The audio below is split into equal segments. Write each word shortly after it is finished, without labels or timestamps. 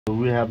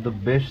We have the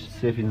best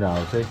chef in the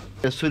house,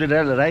 eh?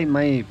 Surya Rai,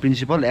 my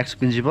principal,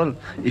 ex-principal,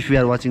 if you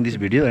are watching this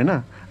video,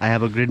 I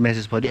have a great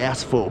message for you.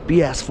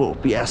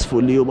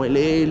 PS4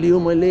 लियो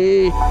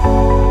मैले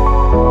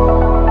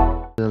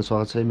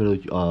स्वागत छ मेरो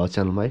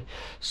च्यानलमा है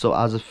so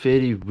आज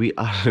फेरि we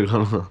are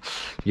gonna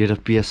get a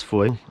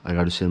PS4 है I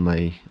got to sell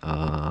my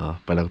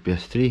पहिलाको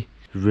PS3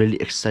 really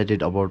excited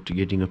about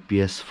getting a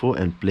PS4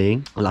 and playing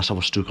Last of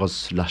Us 2 because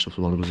Last of Us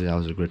 1 I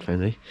was a great fan,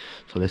 right?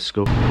 So let's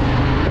go.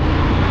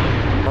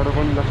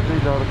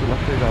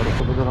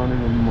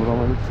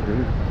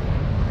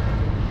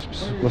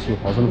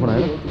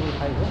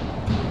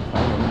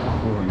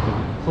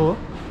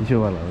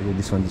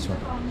 This one.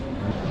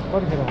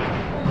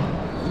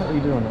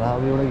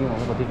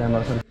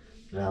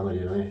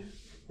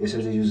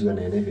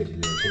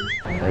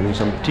 Having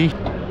some tea.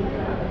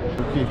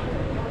 Okay.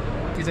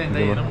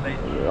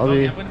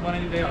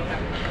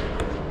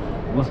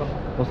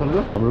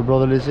 हाम्रो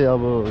ब्रदरले चाहिँ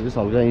अब यस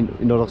हल्का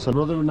introduction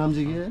ब्रदरको नाम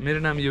चाहिँ के हो मेरो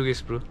नाम योगेश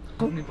ब्रो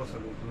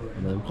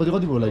कति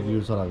भयो लागि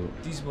यो सराको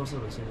 30 वर्ष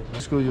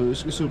भइसक्यो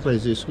यसको यसको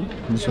प्राइस चाहिँ यसको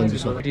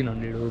दिस 1800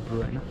 हो ब्रो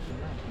हैन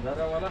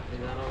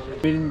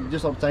पेरिङ जो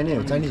सब चाइनिज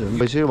हो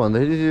भइसक्यो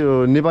भन्दाखेरि यो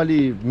नेपाली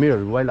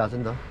मेडहरु वाइल्ड आछ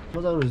नि त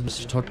मजाको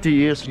 30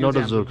 इयर्स नट अ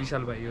जोक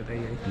विशाल भाइ हो दाइ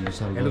है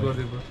हेलो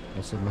गर्दै ब्रो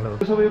यो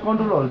सबै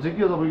कन्ट्रोलरहरु चाहिँ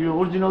के हो तपाईको यो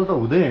ओरिजिनल त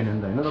हुँदै हैन नि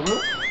त हैन तपाईको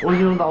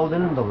ओरिजिनल त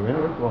आउँदैन नि तपाईको हैन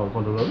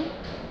कन्ट्रोलरहरु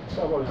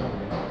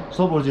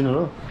सब ओरिजिनल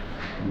हो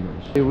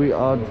we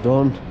are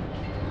done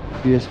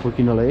PS4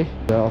 किनलाई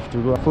after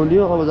go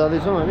folio अब जादै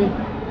छौं हामी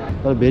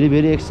तर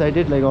very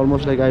excited like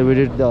almost like I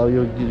waited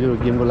यो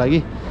गेमको लागि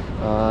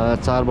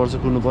 4 वर्ष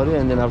कुर्नु पर्यो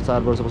एन्ड देन अब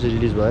 4 वर्षपछि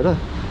रिलिज भएर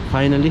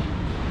फाइनली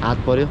हात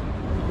पर्यो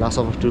लास्ट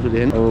अफ 2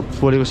 देखि अब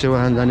पोलेको सेवा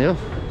खान जाने हो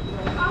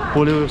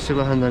पोलेको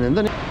सेवा खान जाने हो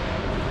नि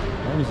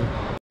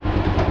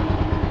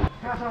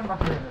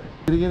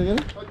के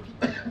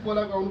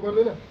पोलाको आउनु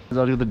पर्दैन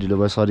जर्को त ढिलो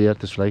भयो सरी यार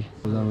त्यसको लागि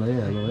जानलाई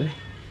हेलो है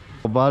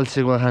बाल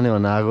सेवा खाने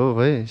भन्न आएको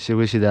है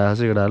सेवा सिधा आएको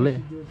छ केटाहरुले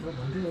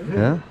ह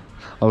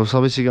अब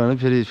सबै सिक्यो भने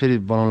फेरि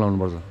बनाउन लाउनु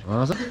पर्छ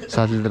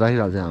साथीले त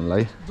राखिहाल्छ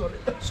हामीलाई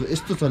सो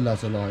यस्तो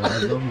चलिरहेछ ल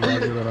एकदम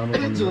राम्रो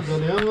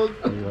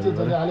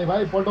चल्यो आले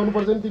भाइ पल्टाउनु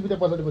पर्छ नि तिमीले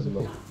पछाडी पछि ल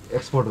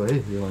एक्सपर्ट हो है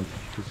यो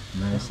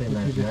nice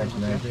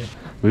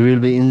we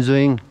will be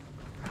enjoying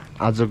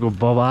आजको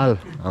बवाल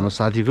हाम्रो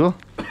साथीको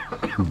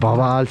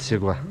बवाल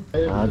सेवा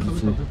आज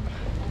चाहिँ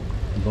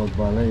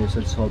बवालै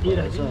यसरी सल्ट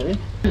भइरहेछ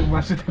है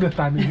मासुतिर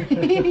तानी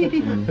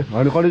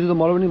अनि कलेज त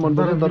मलाई पनि मन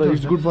पर्छ तर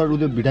इट्स गुड फर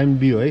उयो भिटामिन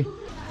बी हो है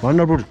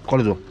वन्डरफुल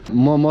कलेज हो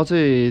म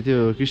चाहिँ त्यो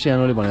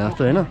क्रिस्टियानोले भने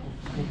जस्तो हैन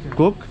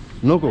कोक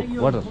नो कोक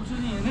वाटर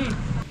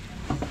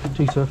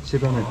ठीक छ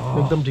सेपामा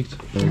एकदम ठीक छ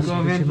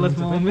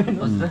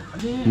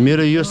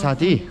मेरो यो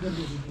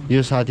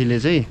साथीले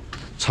चाहिँ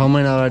 6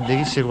 महिना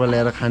अगाडिदेखि सेक्वा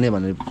ल्याएर खाने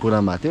भन्ने कुरा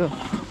भएको थियो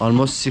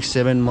अलमोस्ट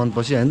 6-7 मन्थ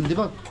पछि हैन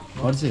दिपक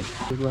हर्से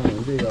सेक्वा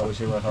भन्दै अब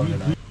सेक्वा खाउने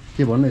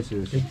के भन्नु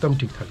एकदम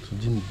ठीक ठाक छ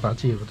जिन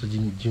बाँचिएको छ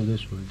जिन जिउँदै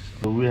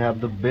छु we have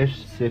the best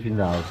chef in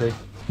the house है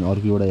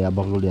अर्को एउटा यहाँ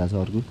बगलडी आछ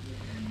अर्को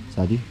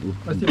साथी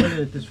अस्ति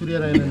मैले त्यो सूर्य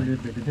राईले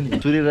भेटेथे नि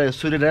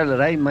सूर्य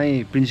Rai my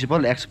principal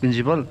x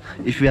principal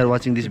if you are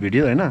watching this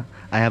video हैन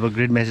I have a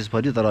great message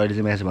for you तर अहिले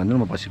चाहिँ मेसेज भन्दिन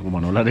म पछि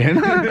भनौला रे हैन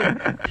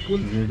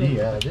रेडी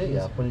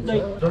यहाँ पनि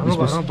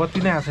छ बत्ती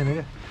नै आछैन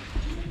के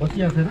बत्ती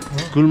आछैन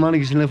कुलमान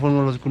घिसिङलाई फोन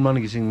गर्नु कुलमान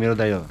घिसिङ मेरो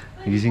दाइ हो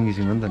घिसिङ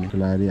हो नि त नि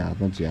लाएर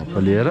हातमा झ्याप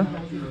लिएर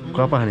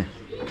कपा खाने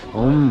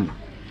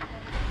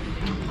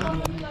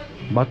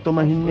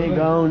बाटोमा हिँड्ने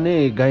गाउने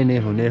गाइने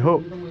हुने हो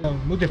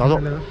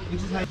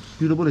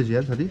पिरो पो रहेछ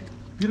यार साथी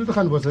पिरो त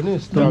खानुपर्छ नि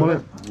मलाई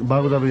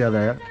बाबु दाबु याद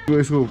आयो त्यो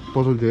यसको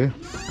पसल थियो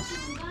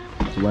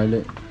भाइले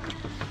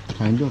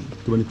खाइन्छ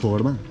त्यो पनि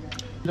फोहोरमा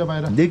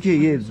देखिए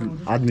ये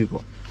आदमी को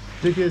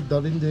देखिए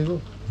दलिन दिएको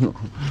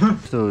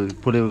यस्तो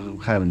पोलेको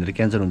खायो भने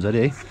क्यान्सर हुन्छ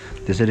अरे है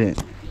त्यसरी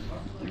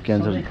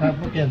क्यान्सर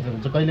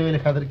हुन्छ कहिले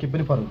खाँदा के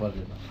पनि फरक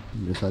पर्दैन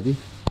यो साथी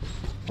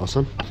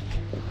असल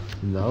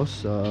लाओस्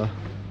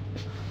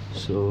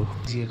सो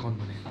जे कोन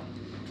भने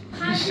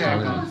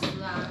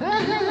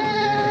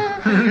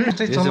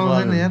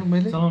चलाउँदैन यार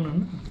मैले चलाउनु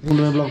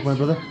न ब्लग पॉइन्ट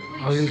त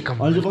अहिले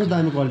कस्तो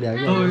दामी क्वालिटी आयो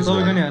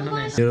तपाईको नि हान्नु न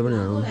मेरो पनि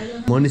हान्नु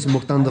मनिष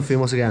मोक्तान त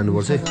फेमस गाय हान्नु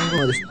पर्छ है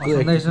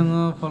यस्तो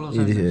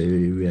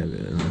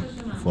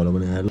फलो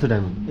पनि आयो त्यो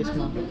टाइम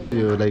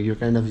यो लाइक यो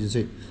काइन्ड अफ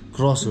चाहिँ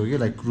क्रस हो कि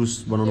लाइक क्रुज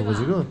बनाउनु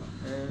खोजेको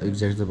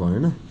एक्ज्याक्ट त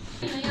भनेन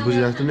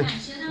बुझिरहेको नि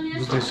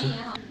बुझ्दैछु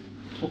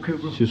ओके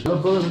ब्रो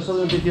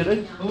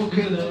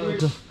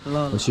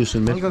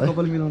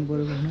कपाल मिलाउनु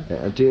पर्यो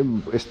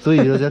यस्तो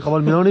हिरो चाहिँ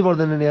कपाल मिलाउनै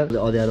पर्दैन नि यार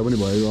अध्यारो पनि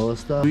भयो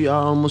अवस्था we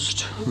are almost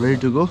ready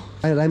to go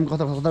rhyme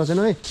खतरा छैन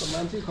है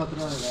मान्छे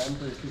खतरा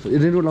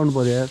रेनकोट लाउनु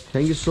पर्यो यार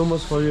thank you so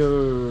much for your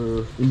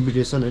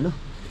invitation हैन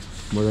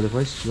मजाले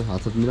फर्स्ट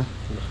हात मिला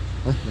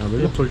है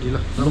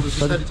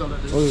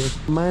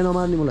माया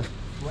नमार्ने मलाई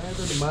माया त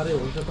मारे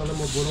हुन्छ तँलाई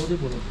म बोलाउँदै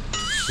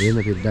हेर्न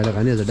फेरि डाइलग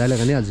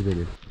हानिहाल्छु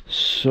फेरि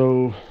सो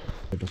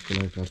टक्कै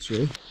काट्छु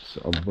है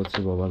अब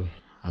बच्चे बबाल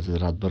आज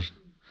रातभर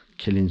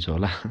खेलिन्छ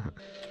होला